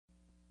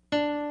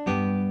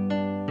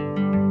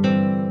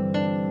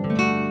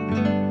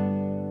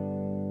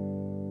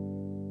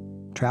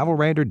Travel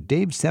writer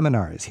Dave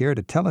Seminara is here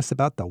to tell us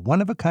about the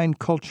one-of-a-kind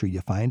culture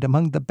you find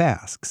among the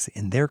Basques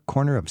in their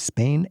corner of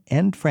Spain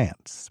and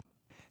France.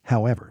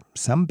 However,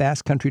 some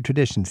Basque country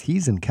traditions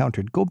he's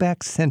encountered go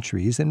back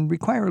centuries and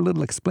require a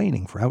little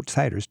explaining for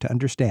outsiders to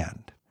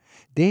understand.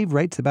 Dave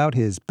writes about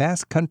his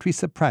Basque country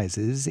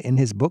surprises in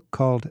his book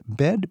called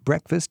Bed,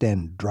 Breakfast,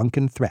 and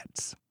Drunken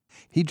Threats.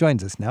 He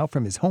joins us now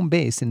from his home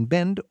base in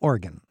Bend,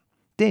 Oregon.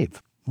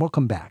 Dave,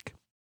 welcome back.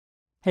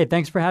 Hey,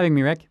 thanks for having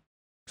me, Rick.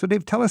 So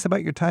Dave, tell us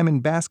about your time in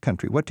Basque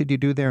country. What did you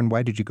do there and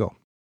why did you go?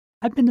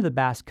 I've been to the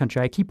Basque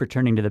country. I keep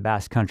returning to the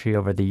Basque country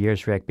over the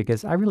years, Rick,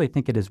 because I really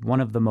think it is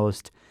one of the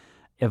most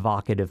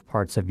evocative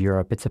parts of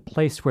Europe. It's a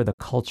place where the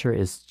culture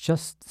is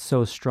just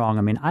so strong.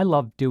 I mean, I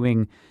love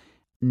doing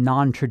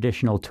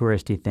non-traditional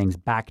touristy things,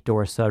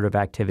 backdoor sort of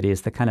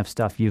activities, the kind of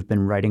stuff you've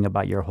been writing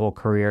about your whole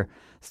career,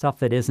 stuff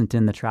that isn't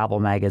in the travel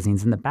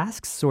magazines. And the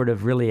Basques sort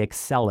of really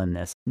excel in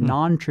this.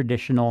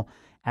 Non-traditional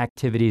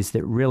activities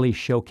that really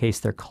showcase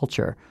their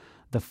culture.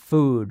 The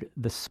food,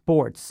 the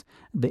sports,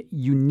 the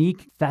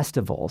unique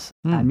festivals.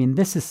 I mean,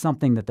 this is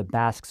something that the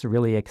Basques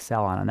really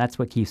excel on, and that's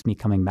what keeps me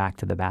coming back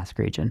to the Basque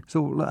region.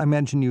 So I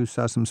imagine you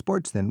saw some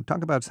sports then.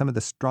 Talk about some of the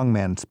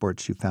strongman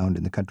sports you found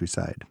in the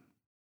countryside.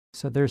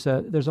 So there's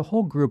a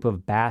whole group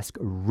of Basque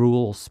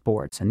rural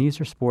sports, and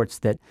these are sports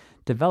that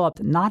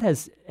developed not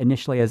as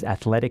initially as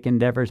athletic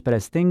endeavors, but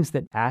as things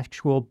that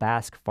actual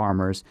Basque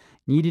farmers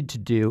needed to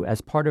do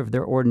as part of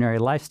their ordinary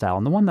lifestyle.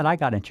 And the one that I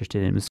got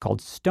interested in was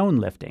called stone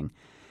lifting.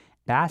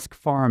 Basque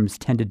farms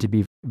tended to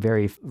be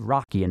very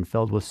rocky and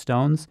filled with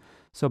stones.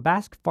 So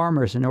Basque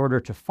farmers, in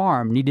order to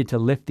farm, needed to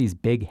lift these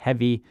big,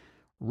 heavy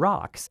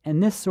rocks.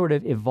 And this sort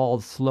of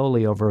evolved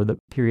slowly over the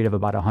period of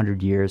about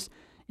 100 years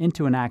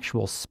into an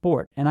actual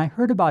sport. And I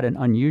heard about an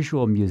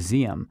unusual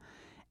museum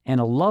in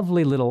a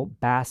lovely little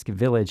Basque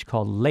village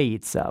called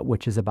Leitza,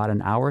 which is about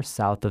an hour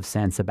south of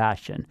San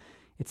Sebastian.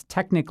 It's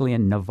technically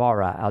in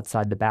Navarra,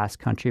 outside the Basque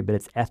country, but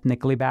it's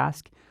ethnically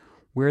Basque,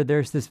 where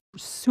there's this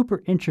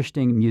super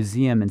interesting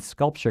museum and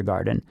sculpture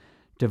garden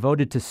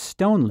devoted to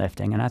stone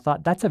lifting. And I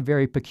thought, that's a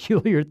very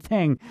peculiar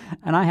thing,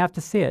 and I have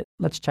to see it.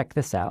 Let's check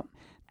this out.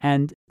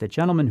 And the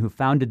gentleman who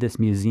founded this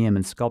museum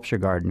and sculpture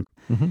garden,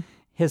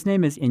 his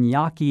name is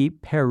Iñaki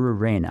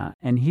Perurena,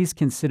 and he's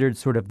considered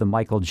sort of the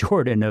Michael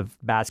Jordan of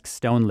Basque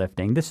stone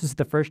lifting. This is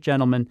the first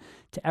gentleman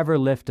to ever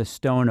lift a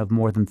stone of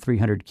more than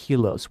 300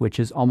 kilos, which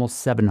is almost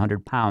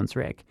 700 pounds,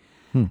 Rick.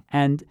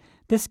 And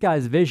this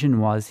guy's vision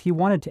was he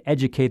wanted to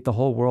educate the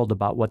whole world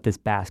about what this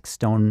Basque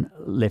stone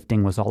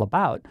lifting was all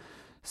about.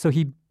 So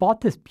he bought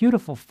this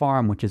beautiful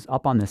farm, which is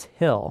up on this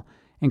hill,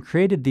 and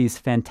created these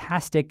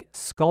fantastic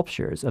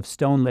sculptures of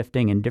stone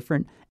lifting and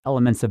different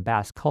elements of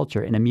Basque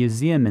culture in a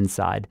museum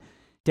inside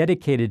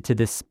dedicated to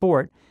this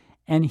sport.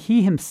 And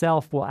he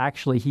himself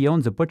he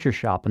owns a butcher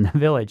shop in the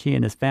village, he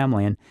and his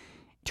family. And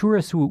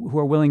tourists who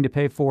are willing to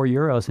pay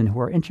 €4 and who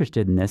are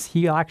interested in this,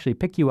 he'll actually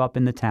pick you up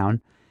in the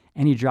town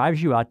and he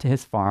drives you out to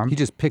his farm. He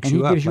just picks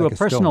you up and he gives you like a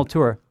personal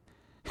tour.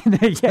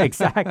 Yeah,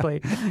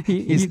 exactly.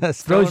 He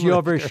throws you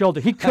over his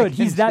shoulder. He could.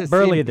 He's that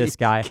burly, this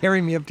guy.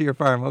 Carry me up to your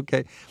farm.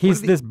 Okay.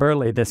 He's this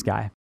burly, this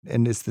guy.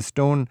 And is the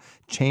stone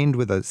chained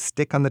with a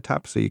stick on the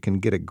top so you can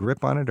get a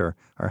grip on it, or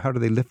how do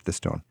they lift the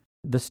stone?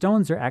 The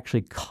stones are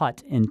actually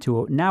cut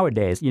into,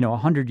 nowadays,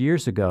 100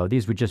 years ago,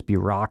 these would just be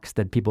rocks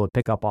that people would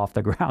pick up off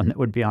the ground that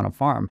would be on a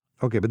farm.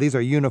 Okay, but these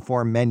are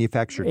uniform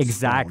manufactured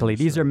Exactly.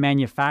 stones. These are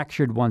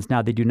manufactured ones.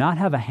 Now, they do not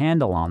have a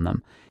handle on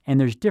them. And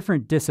there's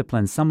different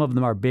disciplines. Some of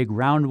them are big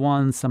round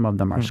ones. Some of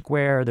them are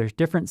square. There's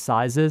different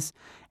sizes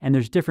and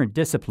there's different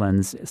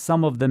disciplines.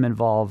 Some of them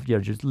involve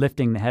just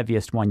lifting the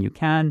heaviest one you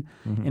can.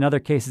 In other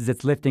cases,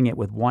 it's lifting it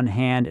with one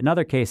hand. In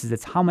other cases,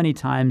 it's how many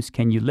times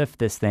can you lift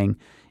this thing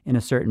in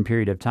a certain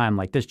period of time.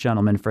 Like this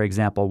gentleman, for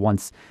example,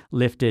 once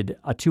lifted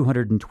a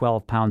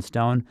 212-pound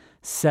stone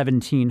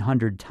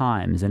 1,700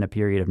 times in a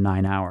period of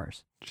 9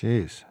 hours.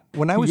 Jeez.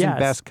 When I was in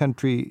Basque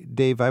country,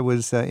 Dave, I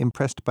was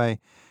impressed by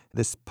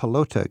this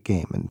pelota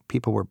game, and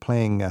people were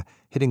playing,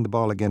 hitting the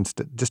ball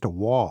against just a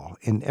wall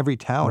in every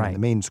town in the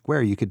main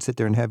square. You could sit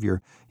there and have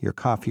your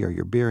coffee or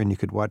your beer, and you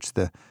could watch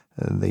the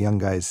young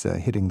guys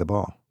hitting the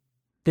ball.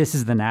 This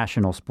is the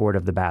national sport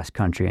of the Basque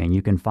country, and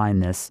you can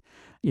find this,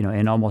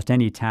 in almost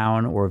any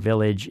town or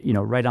village,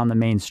 right on the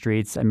main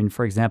streets. I mean,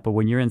 for example,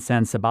 when you're in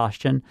San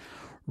Sebastian,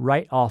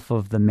 right off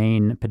of the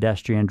main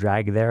pedestrian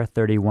drag there,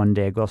 31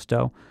 de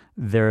Agosto,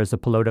 there's a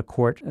pelota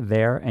court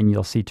there, and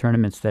you'll see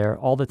tournaments there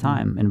all the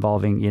time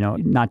involving,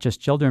 not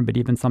just children, but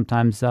even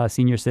sometimes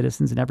senior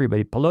citizens and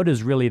everybody. Pelota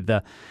is really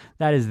that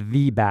is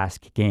the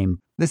Basque game.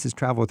 This is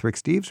Travel with Rick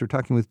Steves. We're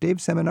talking with Dave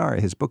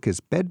Seminara. His book is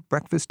Bed,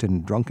 Breakfast,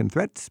 and Drunken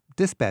Threats,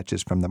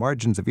 Dispatches from the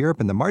Margins of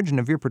Europe. And the margin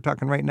of Europe we're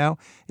talking right now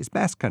is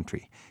Basque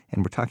country.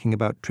 And we're talking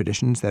about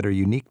traditions that are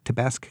unique to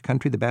Basque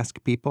country, the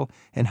Basque people,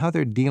 and how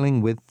they're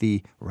dealing with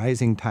the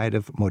rising tide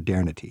of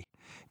modernity.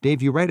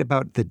 Dave, you write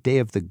about the Day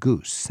of the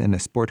Goose and a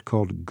sport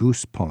called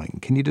goose pulling.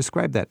 Can you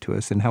describe that to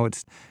us and how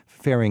it's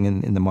faring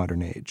in the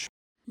modern age?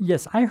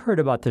 Yes, I heard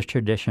about this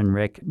tradition,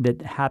 Rick,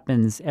 that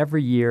happens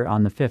every year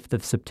on the 5th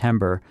of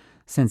September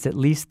since at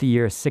least the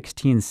year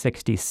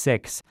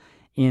 1666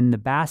 in the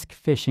Basque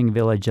fishing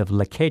village of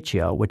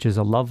Lequeitio, which is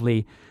a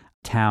lovely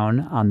town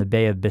on the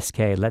Bay of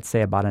Biscay, let's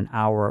say about an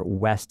hour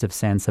west of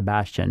San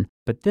Sebastian.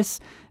 But this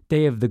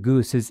Day of the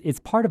Goose it's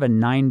part of a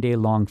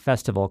 9-day-long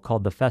festival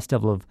called the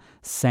Festival of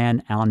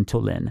San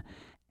Antolin.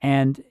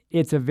 And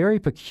it's a very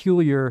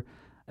peculiar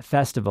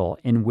festival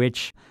in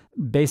which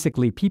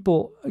basically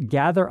people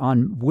gather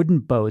on wooden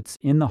boats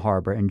in the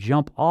harbor and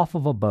jump off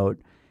of a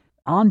boat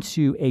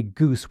onto a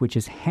goose which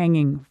is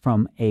hanging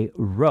from a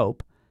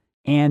rope.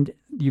 And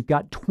you've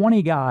got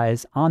 20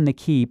 guys on the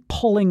quay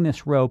pulling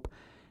this rope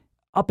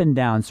up and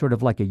down, sort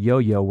of like a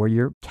yo-yo, where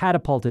you're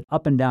catapulted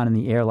up and down in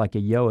the air like a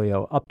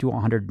yo-yo, up to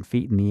 100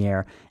 feet in the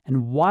air.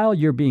 And while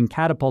you're being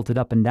catapulted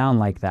up and down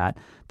like that,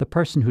 the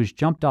person who's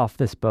jumped off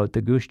this boat,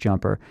 the goose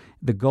jumper,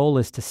 the goal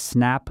is to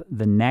snap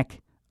the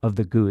neck of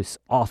the goose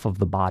off of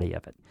the body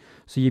of it.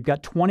 So you've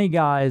got 20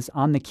 guys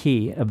on the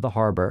quay of the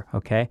harbor,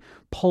 okay,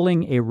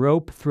 pulling a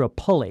rope through a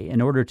pulley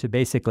in order to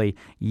basically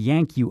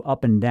yank you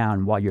up and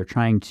down while you're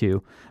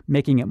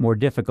making it more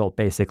difficult,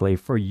 basically,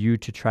 for you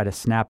to try to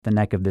snap the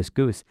neck of this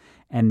goose.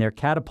 And they're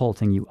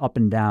catapulting you up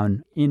and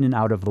down, in and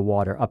out of the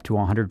water, up to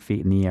 100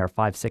 feet in the air,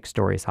 5-6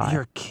 stories high.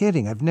 You're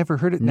kidding. I've never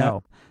heard it.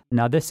 No.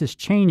 Now, this has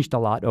changed a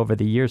lot over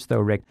the years, though,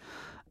 Rick.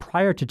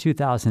 Prior to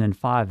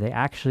 2005, they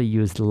actually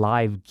used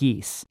live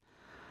geese.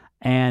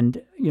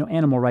 And,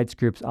 animal rights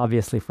groups,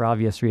 obviously, for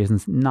obvious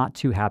reasons, not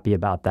too happy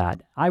about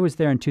that. I was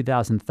there in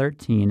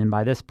 2013, and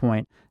by this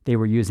point, they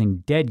were using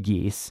dead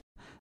geese.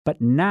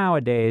 But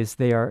nowadays,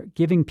 they are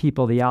giving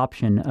people the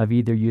option of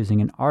either using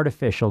an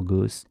artificial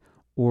goose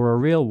or a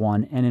real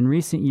one. And in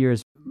recent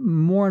years,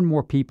 more and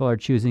more people are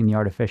choosing the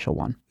artificial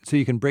one. So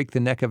you can break the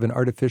neck of an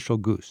artificial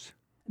goose.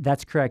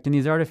 That's correct. And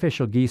these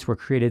artificial geese were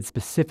created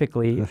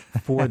specifically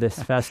for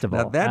this festival.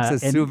 Now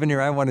that's a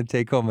souvenir I want to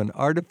take home, an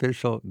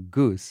artificial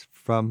goose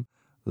from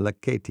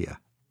Lequeitio.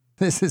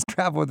 This is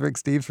Travel with Rick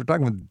Steves. We're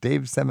talking with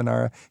Dave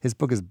Seminara. His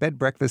book is Bed,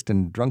 Breakfast,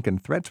 and Drunken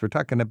Threats. We're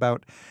talking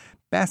about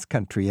Basque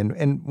Country.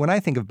 And when I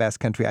think of Basque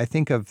Country, I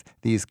think of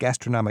these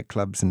gastronomic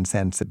clubs in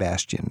San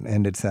Sebastian.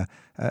 And it's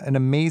an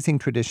amazing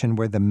tradition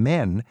where the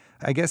men,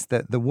 I guess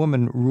the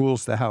woman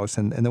rules the house.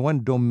 And the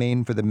one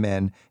domain for the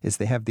men is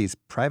they have these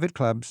private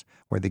clubs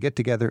where they get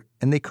together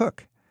and they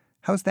cook.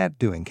 How's that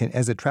doing?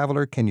 As a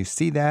traveler, can you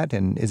see that?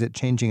 And is it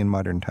changing in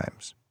modern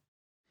times?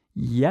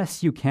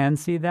 Yes, you can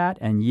see that.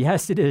 And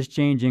yes, it is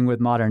changing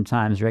with modern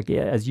times, Rick.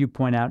 As you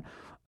point out,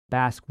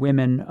 Basque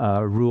women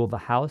rule the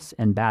house,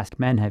 and Basque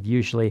men have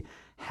usually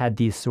had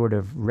these sort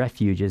of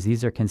refuges.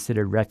 These are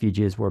considered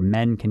refuges where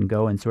men can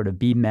go and sort of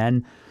be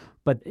men.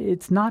 But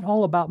it's not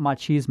all about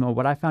machismo.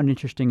 What I found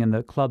interesting in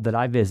the club that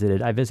I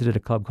visited a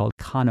club called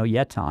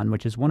Canoyetan,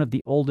 which is one of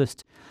the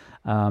oldest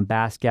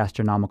Basque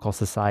gastronomical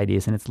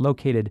societies, and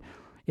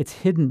it's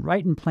hidden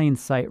right in plain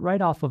sight,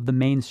 right off of the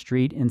main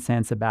street in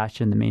San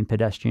Sebastian, the main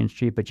pedestrian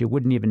street, but you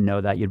wouldn't even know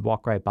that. You'd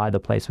walk right by the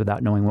place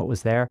without knowing what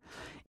was there.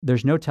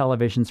 There's no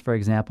televisions, for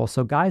example,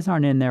 so guys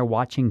aren't in there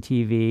watching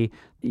TV.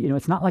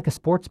 It's not like a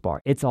sports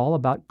bar. It's all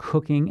about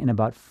cooking and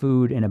about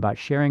food and about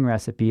sharing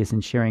recipes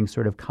and sharing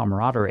sort of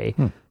camaraderie.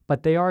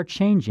 But they are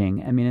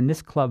changing. I mean, in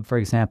this club, for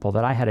example,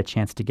 that I had a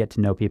chance to get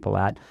to know people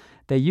at,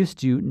 they used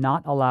to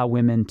not allow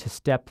women to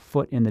step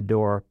foot in the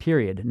door,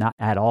 period, not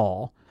at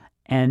all.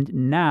 And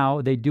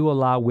now they do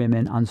allow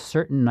women on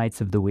certain nights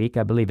of the week.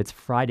 I believe it's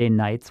Friday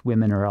nights,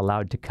 women are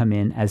allowed to come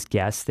in as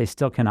guests. They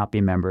still cannot be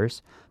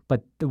members.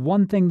 But the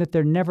one thing that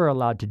they're never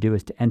allowed to do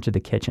is to enter the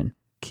kitchen.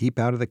 Keep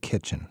out of the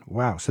kitchen.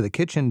 Wow. So the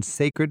kitchen's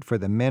sacred for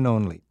the men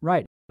only.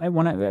 Right. I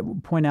want to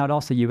point out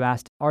also, you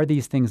asked, are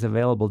these things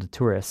available to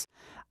tourists?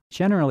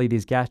 Generally,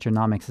 these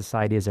gastronomic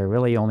societies are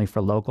really only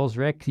for locals,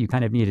 Rick. You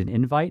kind of need an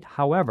invite.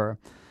 However,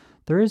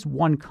 there is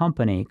one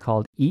company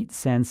called Eat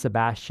San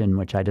Sebastian,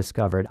 which I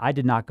discovered. I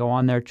did not go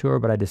on their tour,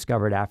 but I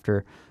discovered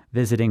after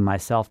visiting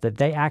myself that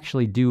they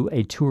actually do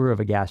a tour of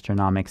a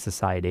gastronomic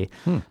society.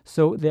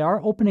 So they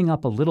are opening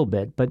up a little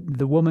bit, but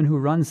the woman who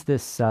runs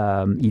this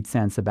Eat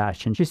San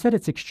Sebastian, she said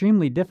it's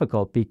extremely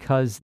difficult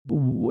because,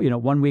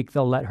 1 week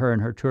they'll let her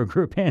and her tour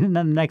group in, and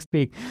then the next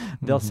week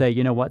they'll say,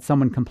 you know what,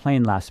 someone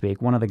complained last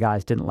week. One of the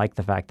guys didn't like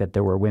the fact that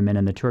there were women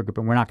in the tour group,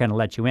 and we're not going to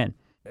let you in.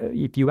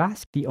 If you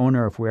ask the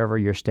owner of wherever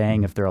you're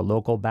staying, if they're a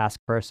local Basque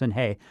person,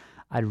 hey,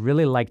 I'd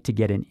really like to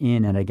get an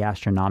in at a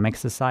gastronomic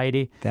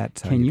society.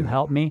 Can you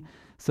help me?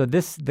 So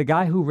the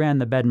guy who ran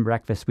the bed and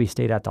breakfast we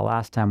stayed at the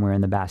last time we were in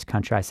the Basque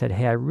Country, I said,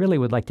 hey, I really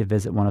would like to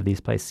visit one of these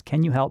places.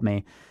 Can you help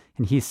me?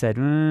 And he said,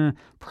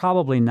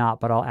 probably not,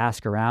 but I'll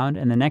ask around.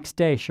 And the next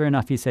day, sure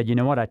enough, he said, you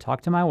know what? I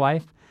talked to my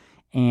wife,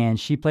 and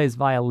she plays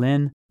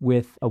violin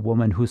with a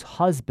woman whose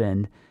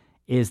husband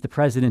is the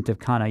president of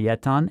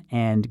Canoyetan,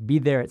 and be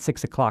there at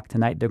 6 o'clock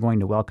tonight. They're going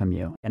to welcome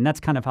you. And that's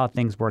kind of how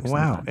things work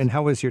sometimes. Wow. And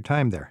how was your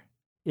time there?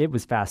 It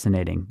was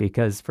fascinating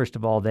because, first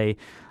of all, they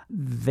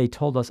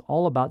told us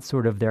all about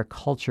sort of their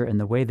culture and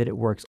the way that it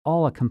works,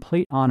 all a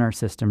complete honor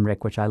system,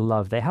 Rick, which I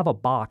love. They have a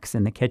box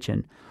in the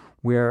kitchen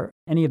where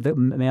any of the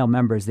male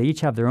members, they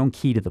each have their own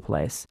key to the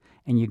place.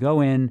 And you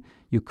go in,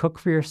 you cook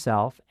for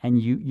yourself,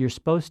 and you're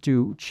supposed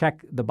to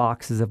check the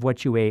boxes of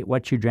what you ate,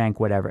 what you drank,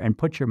 whatever, and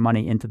put your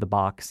money into the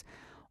box.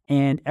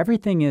 And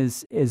everything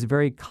is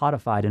very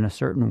codified in a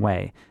certain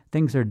way.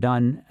 Things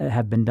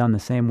have been done the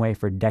same way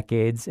for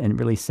decades and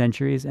really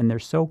centuries, and they're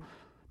so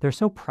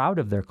proud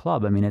of their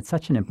club. I mean, it's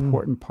such an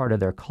important part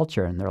of their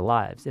culture and their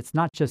lives. It's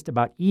not just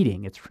about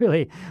eating. It's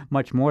really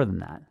much more than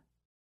that.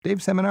 Dave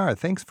Seminara,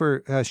 thanks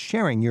for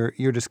sharing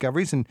your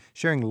discoveries and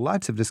sharing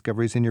lots of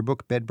discoveries in your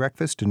book, Bed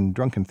Breakfast and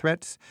Drunken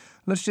Threats.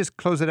 Let's just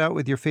close it out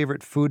with your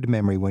favorite food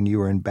memory when you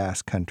were in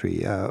Basque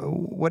Country.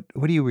 What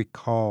do you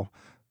recall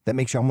that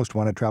makes you almost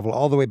want to travel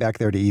all the way back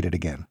there to eat it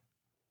again?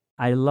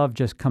 I love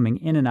just coming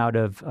in and out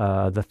of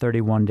the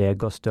 31 de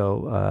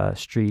Agosto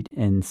street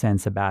in San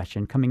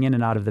Sebastian, coming in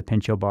and out of the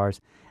pincho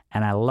bars.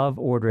 And I love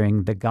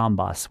ordering the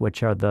gambas,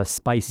 which are the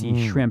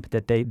spicy shrimp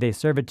that they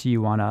serve it to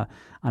you on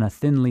a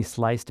thinly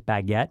sliced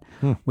baguette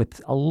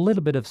with a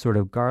little bit of sort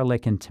of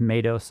garlic and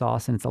tomato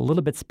sauce, and it's a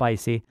little bit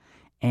spicy.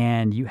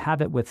 And you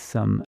have it with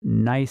some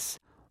nice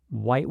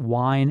white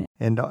wine.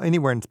 And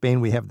anywhere in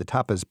Spain, we have the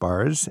tapas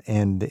bars.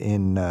 And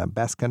in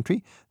Basque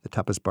Country, the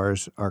tapas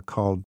bars are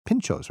called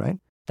pinchos, right?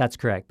 That's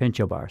correct,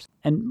 pincho bars.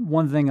 And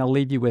one thing I'll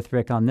leave you with,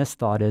 Rick, on this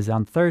thought is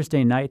on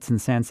Thursday nights in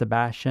San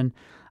Sebastian,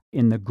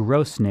 in the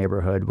Gross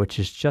neighborhood, which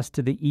is just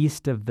to the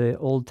east of the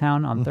Old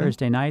Town on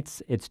Thursday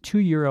nights, it's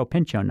 €2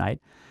 pincho night.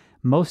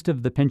 Most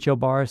of the pincho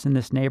bars in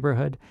this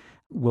neighborhood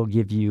will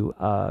give you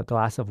a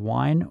glass of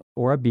wine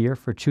or a beer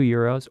for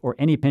 €2 or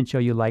any pincho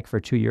you like for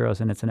 €2.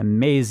 And it's an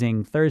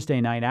amazing Thursday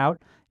night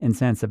out in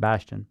San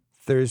Sebastian.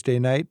 Thursday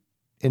night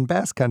in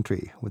Basque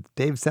Country with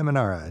Dave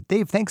Seminara.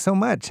 Dave, thanks so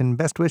much and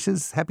best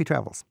wishes. Happy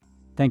travels.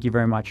 Thank you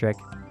very much, Rick.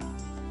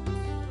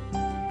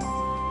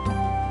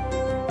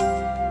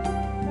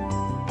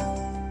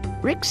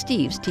 Rick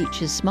Steves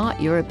teaches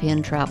smart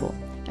European travel.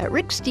 At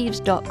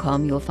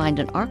ricksteves.com, you'll find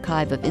an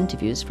archive of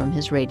interviews from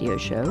his radio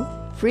show,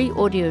 free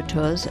audio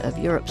tours of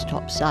Europe's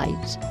top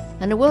sites,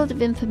 and a world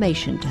of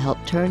information to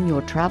help turn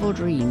your travel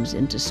dreams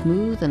into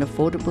smooth and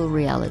affordable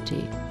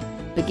reality.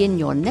 Begin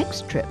your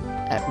next trip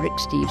at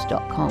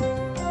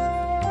ricksteves.com.